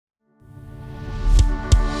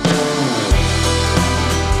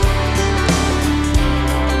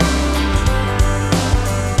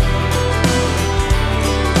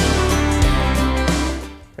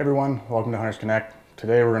everyone, welcome to Hunters Connect.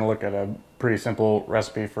 Today we're going to look at a pretty simple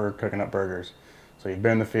recipe for cooking up burgers. So you've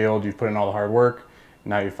been in the field, you've put in all the hard work,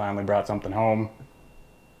 now you finally brought something home.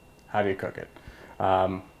 How do you cook it?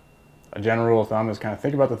 A general rule of thumb is kind of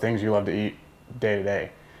think about the things you love to eat day to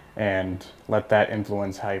day and let that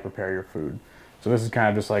influence how you prepare your food. So this is kind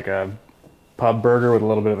of just like a pub burger with a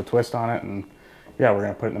little bit of a twist on it, and yeah, we're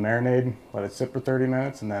going to put it in the marinade, let it sit for 30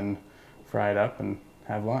 minutes, and then fry it up and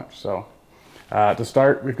have lunch. So to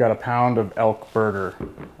start, we've got a pound of elk burger,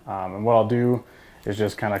 and what I'll do is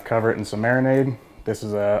just kind of cover it in some marinade. This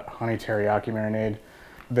is a honey teriyaki marinade.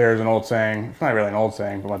 There's an old saying, it's not really an old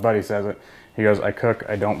saying, but my buddy says it. He goes, "I cook,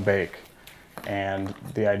 I don't bake." And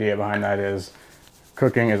the idea behind that is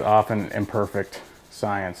cooking is often imperfect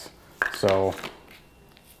science. So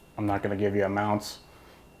I'm not going to give you amounts.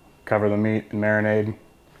 Cover the meat in marinade,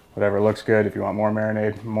 whatever looks good. If you want more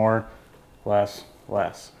marinade, more, less,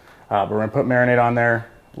 less. But we're going to put marinade on there,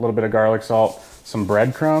 a little bit of garlic salt, some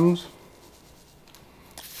breadcrumbs,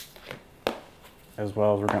 as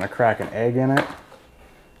well as we're going to crack an egg in it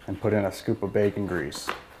and put in a scoop of bacon grease.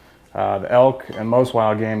 The elk and most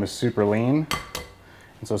wild game is super lean,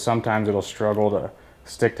 and so sometimes it'll struggle to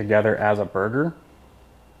stick together as a burger.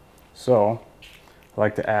 So I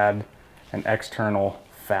like to add an external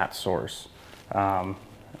fat source. And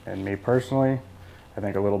me personally, I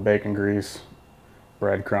think a little bacon grease,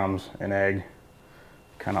 breadcrumbs, and egg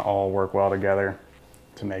kind of all work well together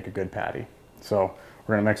to make a good patty. So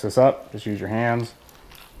we're gonna mix this up. Just use your hands,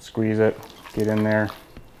 squeeze it, get in there.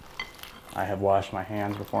 I have washed my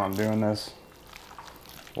hands before I'm doing this.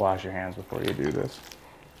 Wash your hands before you do this.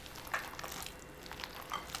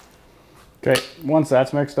 Okay, once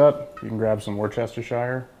that's mixed up, you can grab some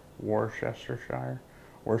Worcestershire,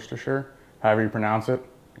 however you pronounce it.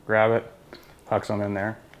 Grab it, huck some in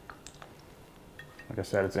there. Like I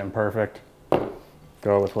said, it's imperfect.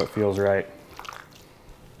 Go with what feels right.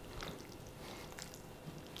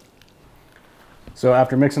 So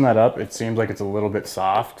after mixing that up, it seems like it's a little bit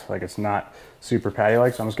soft, like it's not super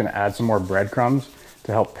patty-like, so I'm just gonna add some more breadcrumbs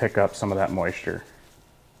to help pick up some of that moisture.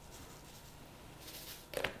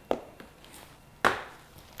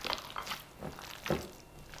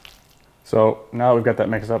 So now that we've got that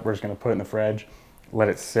mixed up, we're just gonna put it in the fridge, let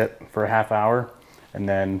it sit for a half hour, and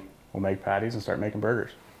then we'll make patties and start making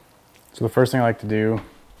burgers. So the first thing I like to do,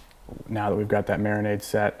 now that we've got that marinade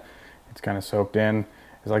set, it's kind of soaked in,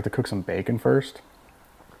 is I like to cook some bacon first.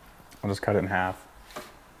 I'll just cut it in half,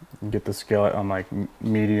 and get the skillet on like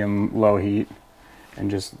medium low heat, and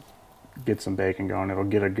just get some bacon going. It'll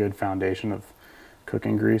get a good foundation of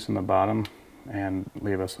cooking grease in the bottom and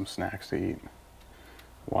leave us some snacks to eat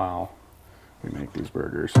while we make these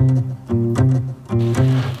burgers.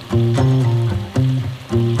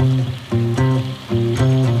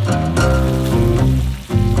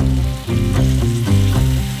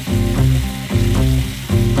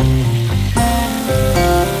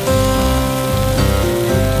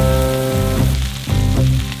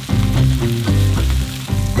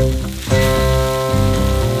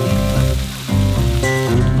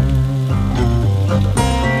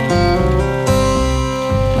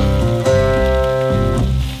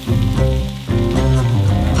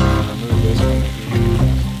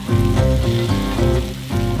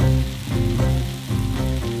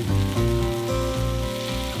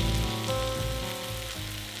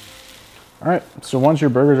 All right, so once your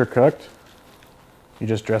burgers are cooked, you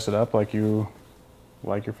just dress it up like you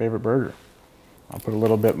like your favorite burger. I'll put a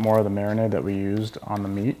little bit more of the marinade that we used on the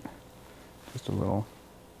meat. Just a little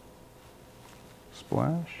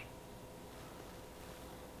splash.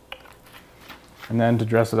 And then to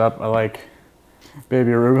dress it up, I like baby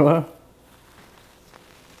arugula,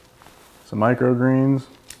 some microgreens,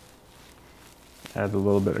 adds a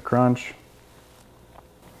little bit of crunch,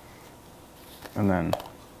 and then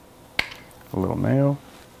a little mayo.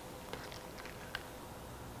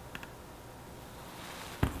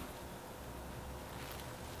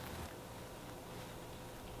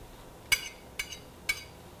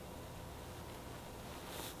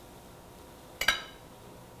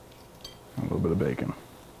 A little bit of bacon.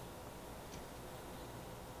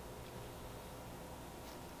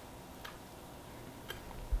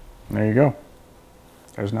 And there you go.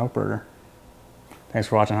 There's an elk burger. Thanks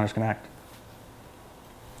for watching Hunters Connect.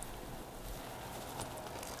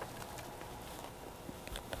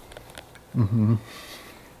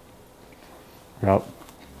 Yep.